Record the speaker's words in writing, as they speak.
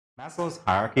Maslow's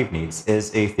hierarchy of needs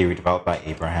is a theory developed by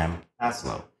Abraham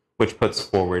Maslow, which puts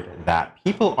forward that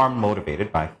people are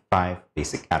motivated by 5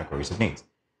 basic categories of needs.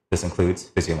 This includes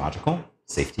physiological,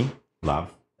 safety,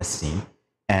 love, esteem,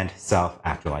 and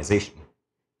self-actualization.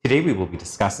 Today we will be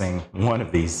discussing one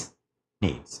of these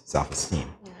needs, self-esteem.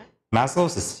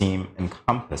 Maslow's esteem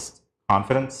encompassed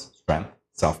confidence, strength,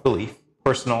 self-belief,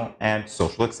 personal and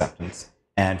social acceptance,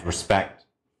 and respect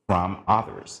from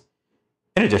others.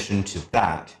 In addition to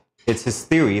that, it's his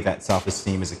theory that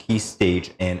self-esteem is a key stage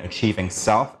in achieving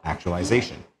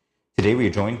self-actualization. Today we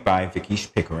are joined by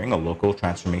Vikeish Pickering, a local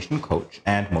transformation coach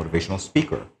and motivational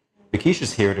speaker. Vikeish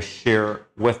is here to share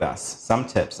with us some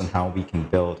tips on how we can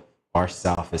build our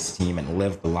self-esteem and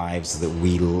live the lives that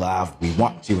we love, we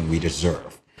want to, and we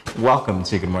deserve. Welcome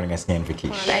to Good Morning SKN,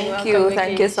 Vikeish. Thank you.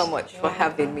 Thank you so much for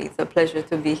having me. It's a pleasure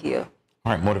to be here.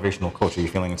 All right, motivational coach, are you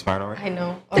feeling inspired already? I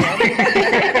know.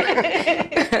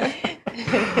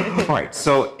 All right,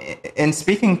 so in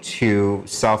speaking to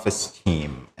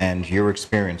self-esteem and your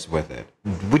experience with it,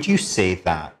 would you say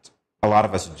that a lot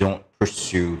of us don't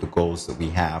pursue the goals that we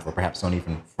have, or perhaps don't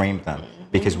even frame them,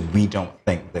 because we don't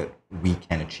think that we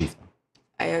can achieve them?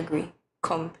 I agree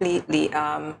completely.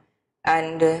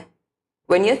 And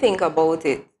when you think about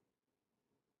it,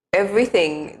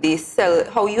 everything,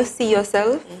 how you see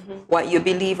yourself, what you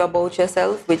believe about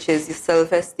yourself, which is your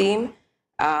self-esteem,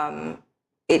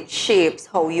 it shapes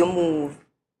how you move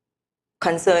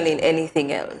concerning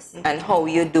anything else and how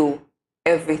you do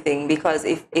everything. Because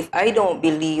if I don't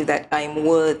believe that I'm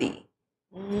worthy,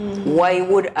 why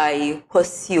would I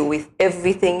pursue with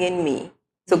everything in me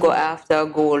to go after a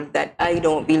goal that I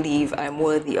don't believe I'm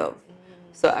worthy of?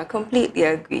 So I completely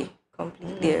agree.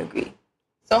 Completely agree.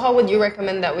 So how would you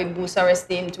recommend that we boost our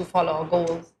esteem to follow our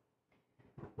goals?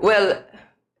 Well,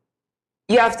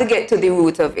 you have to get to the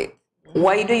root of it.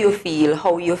 Why do you feel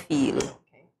how you feel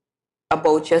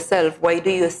about yourself? Why do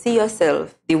you see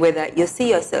yourself the way that you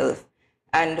see yourself?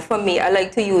 And for me, I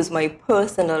like to use my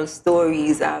personal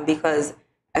stories because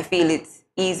I feel it's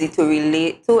easy to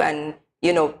relate to, and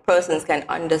persons can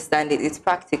understand it. It's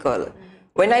practical.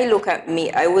 When I look at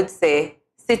me, I would say,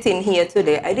 sitting here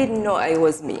today, I didn't know I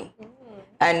was me.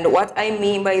 And what I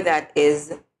mean by that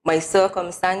is my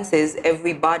circumstances,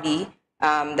 everybody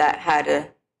that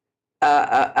had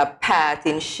a part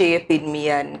in shaping me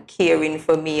and caring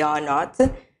for me or not,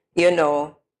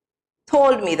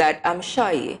 told me that I'm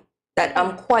shy, that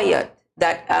I'm quiet,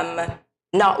 that I'm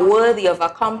not worthy of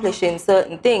accomplishing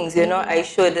certain things. I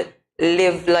should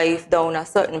live life down a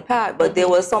certain path. But there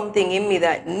was something in me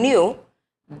that knew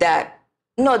that,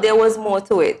 no, there was more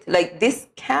to it. Like, this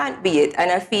can't be it.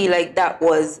 And I feel like that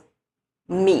was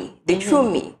me, the true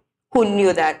me, who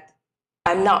knew that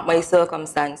I'm not my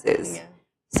circumstances. Yeah.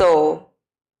 So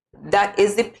that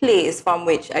is the place from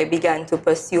which I began to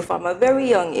pursue from a very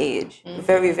young age,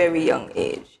 very, very young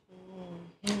age.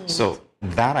 So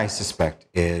that, I suspect,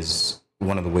 is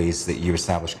one of the ways that you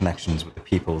establish connections with the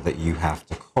people that you have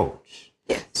to coach.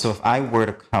 Yes. So if I were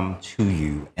to come to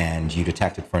you and you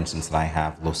detected, for instance, that I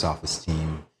have low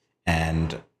self-esteem,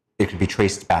 and it could be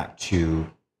traced back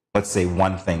to, let's say,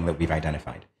 one thing that we've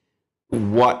identified,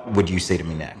 what would you say to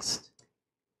me next?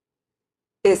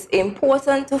 It's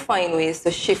important to find ways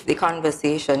to shift the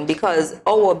conversation, because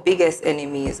our biggest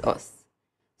enemy is us.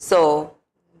 So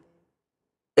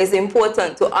it's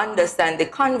important to understand the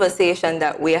conversation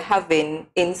that we're having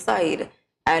inside.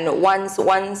 And once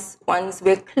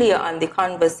we're clear on the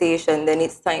conversation, then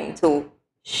it's time to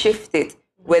shift it,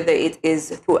 whether it is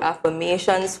through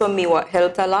affirmations. For me, what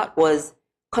helped a lot was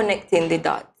connecting the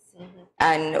dots.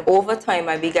 And over time,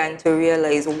 I began to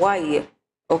realize why,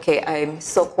 okay, I'm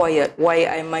so quiet, why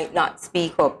I might not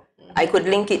speak up. I could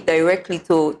link it directly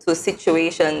to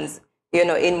situations,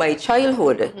 in my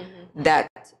childhood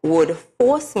that would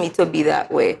force me to be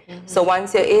that way. So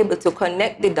once you're able to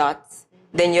connect the dots,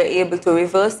 then you're able to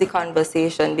reverse the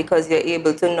conversation, because you're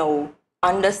able to now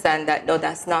understand that, no,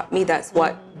 that's not me, that's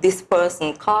what this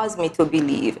person caused me to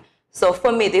believe. So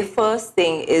for me, the first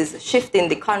thing is shifting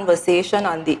the conversation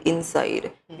on the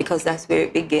inside, because that's where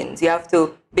it begins. You have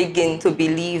to begin to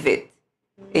believe it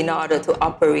in order to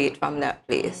operate from that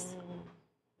place.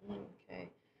 Okay.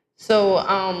 So,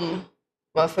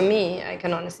 well, for me, I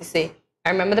can honestly say, I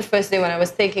remember the first day when I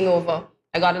was taking over,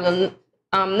 I got a little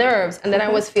nerves, and then I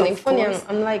was feeling funny.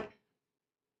 I'm like,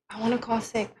 I want to call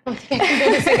sick. I don't think I can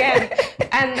do this again.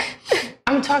 And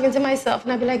I'm talking to myself,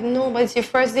 and I'd be like, no, but it's your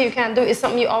first day, you can't do it. It's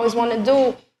something you always want to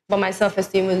do. But my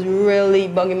self-esteem was really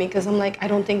bugging me, because I'm like, I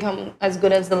don't think I'm as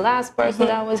good as the last person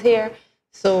that was here.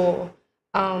 So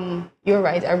you're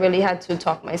right. I really had to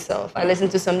talk myself. I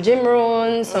listened to some Jim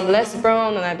Rohn, some Les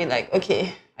Brown, and I'd be like,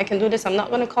 okay, I can do this. I'm not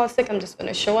going to call sick. I'm just going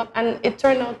to show up. And it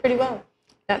turned out pretty well.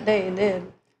 That day it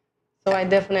did. So I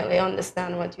definitely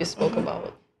understand what you spoke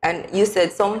about. And you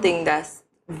said something that's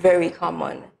very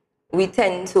common. We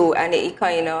tend to, and it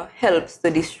kind of helps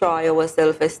to destroy our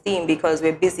self-esteem because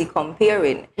we're busy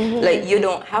comparing. Like, you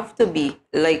don't have to be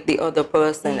like the other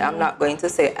person. I'm not going to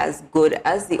say as good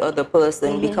as the other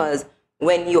person, because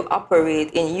when you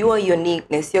operate in your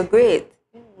uniqueness, you're great.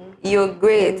 You're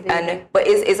great. But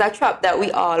it's a trap that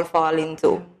we all fall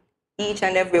into. Each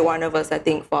and every one of us, I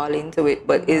think, fall into it.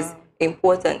 But it's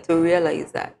important to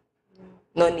realize that.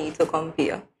 No need to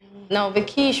compare. Now,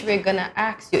 Vikeish, we're going to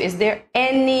ask you, is there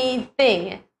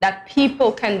anything that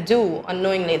people can do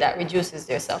unknowingly that reduces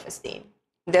their self-esteem?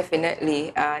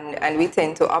 Definitely. And we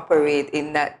tend to operate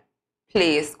in that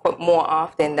place more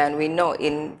often than we know,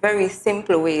 in very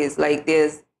simple ways, like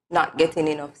there's not getting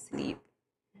enough sleep.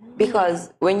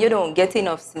 Because when you don't get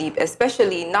enough sleep,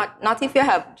 especially not if you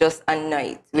have just a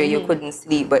night where you couldn't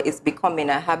sleep, but it's becoming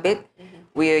a habit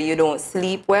where you don't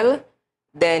sleep well,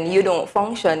 then you don't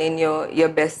function in your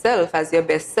best self as your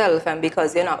best self. And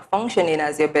because you're not functioning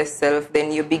as your best self,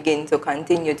 then you begin to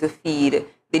continue to feed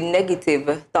the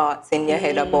negative thoughts in your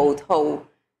head about how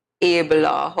able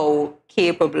or how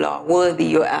capable or worthy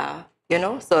you are, you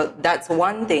know? So that's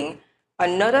one thing.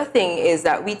 Another thing is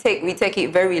that we take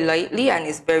it very lightly, and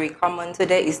it's very common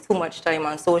today, is too much time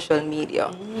on social media.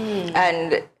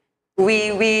 And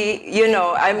we you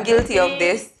know, I'm guilty of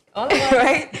this,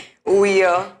 right?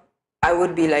 I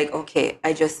would be like, okay,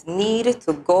 I just need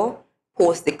to go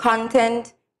post the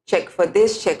content, check for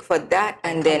this, check for that,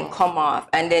 and then come off.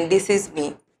 And then this is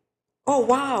me. Oh,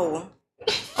 wow.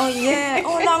 Oh, yeah.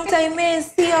 Oh, long time, man.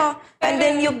 See ya. And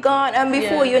then you're gone. And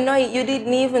before you know it, you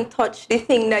didn't even touch the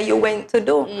thing that you went to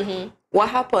do. What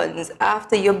happens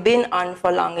after you've been on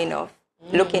for long enough,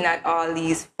 looking at all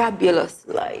these fabulous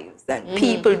lives and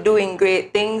people doing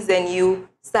great things, and you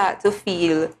start to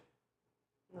feel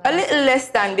a little less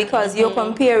than, because you're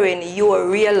comparing your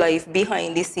real life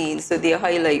behind the scenes to their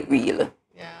highlight reel.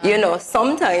 You know,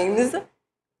 sometimes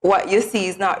what you see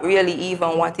is not really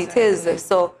even what it is.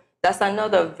 So that's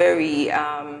another very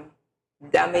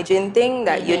damaging thing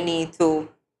that you need to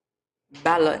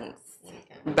balance.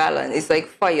 Balance. It's like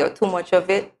fire. Too much of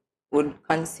it would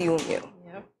consume you.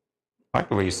 I like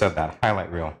the way you said that,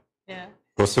 highlight reel.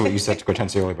 Goes to what you said to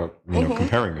Cortensia earlier about, you know,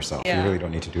 comparing yourself. You really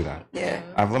don't need to do that.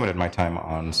 I've limited my time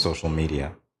on social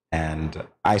media, and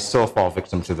I still fall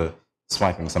victim to the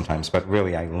swiping sometimes, but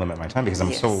really I limit my time because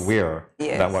I'm so aware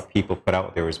that what people put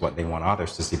out there is what they want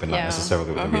others to see, but not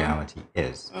necessarily what the reality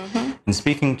is. And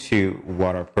speaking to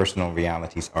what our personal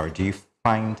realities are, do you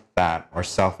find that our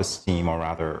self-esteem, or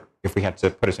rather, if we had to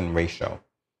put it in ratio,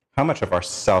 how much of our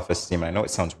self-esteem, and I know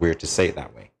it sounds weird to say it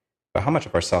that way, but how much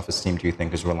of our self-esteem do you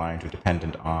think is reliant or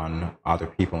dependent on other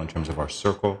people in terms of our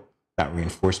circle, that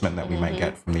reinforcement that we might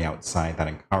get from the outside, that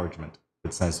encouragement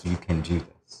that says you can do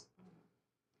this?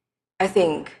 I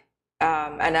think,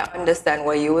 and I understand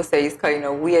what you would say, it's kind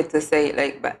of weird to say it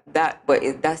like that,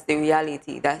 but that's the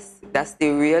reality. That's the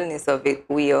realness of it.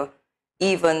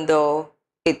 Even though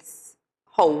it's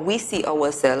how we see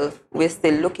ourselves, we're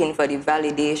still looking for the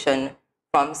validation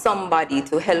from somebody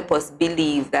to help us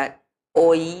believe that,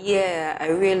 oh yeah, I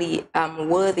really am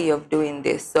worthy of doing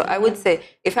this. So I would say,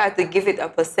 if I had to give it a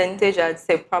percentage, I'd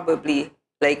say probably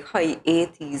like high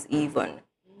 80s even.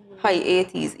 High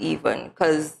 80s even,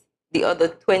 because the other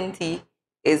 20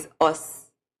 is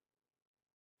us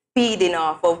feeding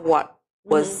off of what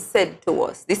was said to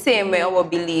us. The same way our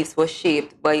beliefs were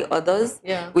shaped by others,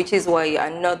 which is why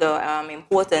another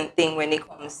important thing when it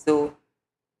comes to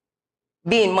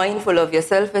being mindful of your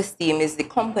self-esteem is the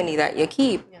company that you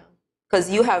keep. Because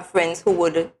you have friends who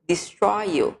would destroy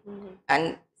you.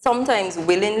 And sometimes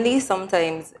willingly,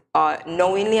 sometimes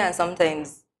knowingly, and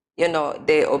sometimes, you know,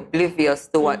 they're oblivious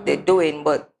to what they're doing.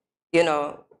 But, you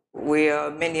know,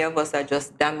 many of us are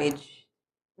just damaged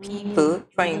people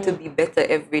trying to be better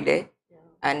every day.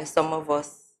 And some of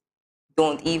us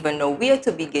don't even know where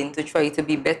to begin to try to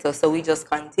be better. So we just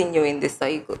continue in this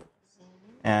cycle.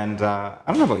 And I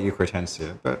don't know about you,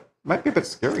 Cortensia, but it might be a bit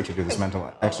scary to do this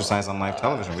mental exercise on live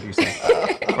television. What do you say?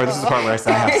 Or this is the part where I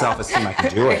say I have self-esteem, I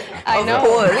can do it. I know. Of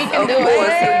course, you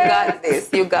got this.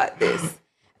 You got this.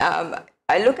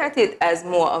 I look at it as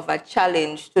more of a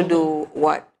challenge to do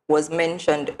what was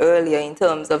mentioned earlier in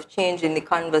terms of changing the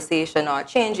conversation or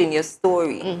changing your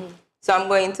story. So I'm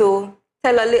going to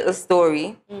tell a little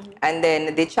story, and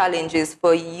then the challenge is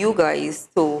for you guys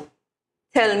to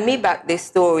tell me back this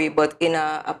story, but in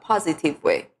a positive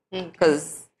way.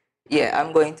 Because,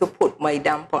 I'm going to put my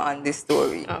damper on this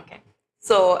story. Okay.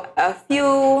 So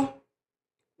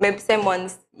maybe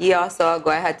someone's year or so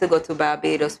ago, I had to go to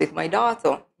Barbados with my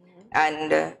daughter.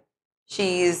 And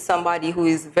she's somebody who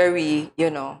is very,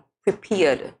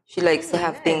 prepared. She likes to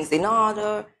have things in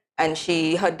order, and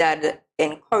her dad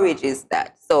encourages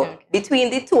that. So between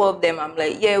the two of them, I'm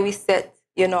like, yeah, we set,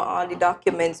 all the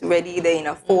documents ready. They're in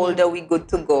a folder. We good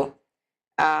to go.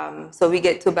 So we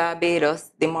get to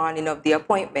Barbados the morning of the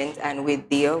appointment, and we're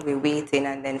there, we're waiting,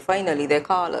 and then finally they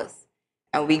call us.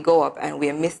 And we go up, and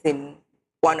we're missing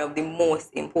one of the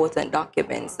most important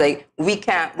documents. Like, we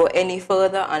can't go any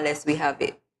further unless we have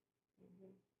it.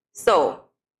 So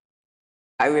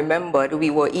I remembered we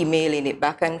were emailing it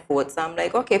back and forth. So I'm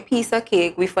like, okay, piece of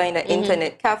cake. We find an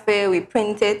internet cafe, we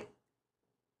print it,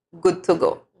 good to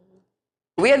go.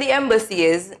 Where the embassy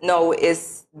is now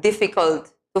is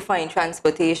difficult to find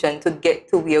transportation to get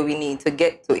to where we need to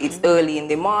get to. It's early in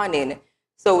the morning.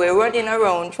 So we're running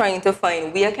around trying to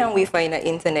find where can we find an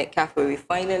internet cafe. We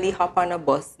finally hop on a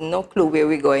bus, no clue where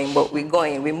we're going, but we're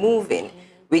going, we're moving.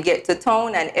 We get to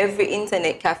town, and every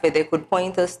internet cafe they could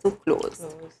point us to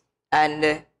closed.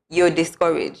 And you're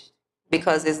discouraged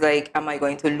because it's like, am I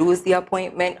going to lose the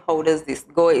appointment? How does this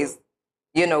go?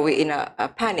 We're in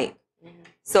a panic.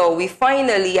 So we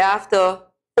finally, after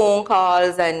phone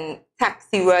calls and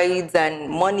taxi rides and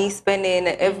money spending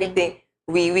and everything,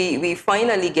 we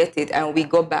finally get it, and we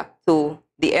go back to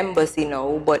the embassy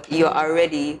now, but you're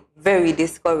already very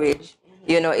discouraged.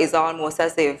 It's almost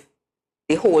as if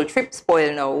the whole trip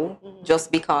spoiled now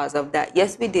just because of that.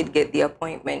 Yes, we did get the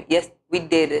appointment. Yes, we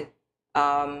did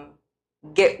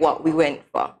get what we went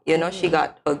for. She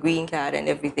got her green card and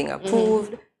everything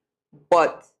approved,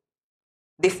 but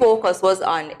the focus was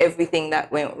on everything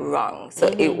that went wrong. So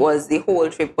it was, the whole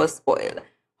trip was spoiled.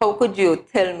 How could you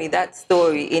tell me that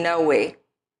story in a way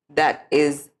that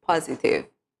is positive?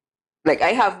 Like,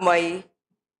 I have my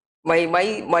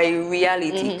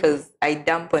reality because I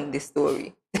dampened the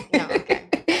story. Yeah, okay.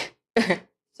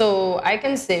 So I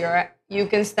can say, right, you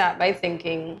can start by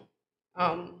thinking,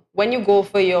 when you go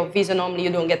for your visa, normally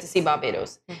you don't get to see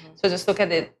Barbados. So just look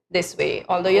at it this way.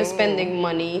 Although you're spending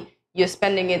money, you're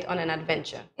spending it on an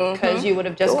adventure, because you would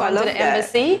have just gone to the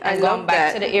embassy and gone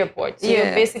back to the airport. So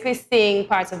you're basically seeing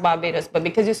parts of Barbados, but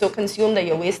because you're so consumed that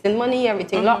you're wasting money,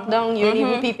 everything locked down, you're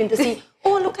even peeping to see,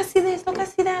 oh, look, I see this, look, I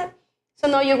see that. So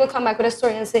now you will come back with a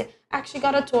story and say, I actually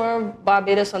got a tour of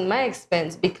Barbados on my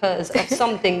expense because of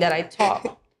something that I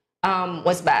thought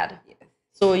was bad.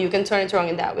 So you can turn it around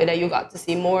in that way, that you got to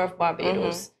see more of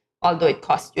Barbados, although it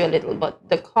cost you a little, but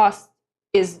the cost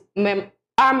is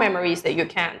our memories that you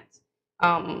can't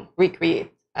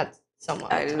recreate at some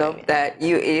other I time. love that.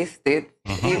 You aced it.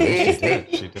 You aced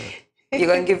it. She did. You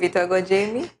gonna give it a go,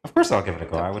 Jamie? Of course I'll give it a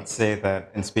go. I would say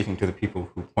that in speaking to the people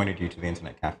who pointed you to the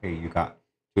internet cafe, you got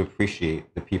to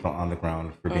appreciate the people on the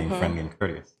ground for being friendly and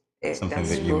courteous. Something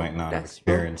that you might not have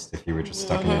experienced if you were just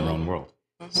stuck in your own world.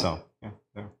 So, yeah.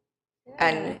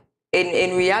 And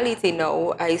in reality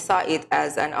now, I saw it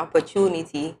as an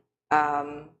opportunity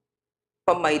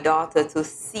for my daughter to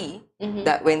see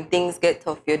that when things get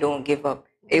tough, you don't give up.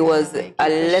 It was a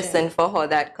lesson for her,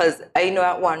 that, because I know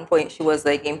at one point she was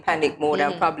like in panic mode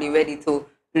and probably ready to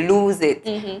lose it.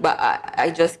 But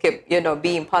I just kept,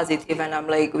 being positive, and I'm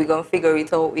like, we're going to figure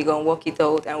it out, we're going to work it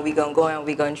out, and we're going to go and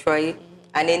we're going to try it.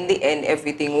 And in the end,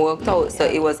 everything worked out. So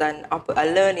it was a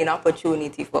learning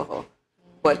opportunity for her.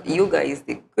 But you guys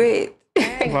did great.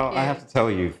 Well, I have to tell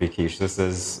you, Vikeish, this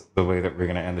is the way that we're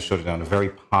going to end the show today, on a very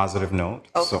positive note.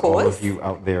 Of course. All of you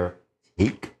out there,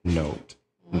 take note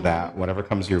that whatever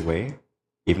comes your way,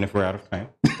 even if we're out of time,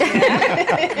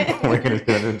 we're going to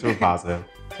turn it into a positive.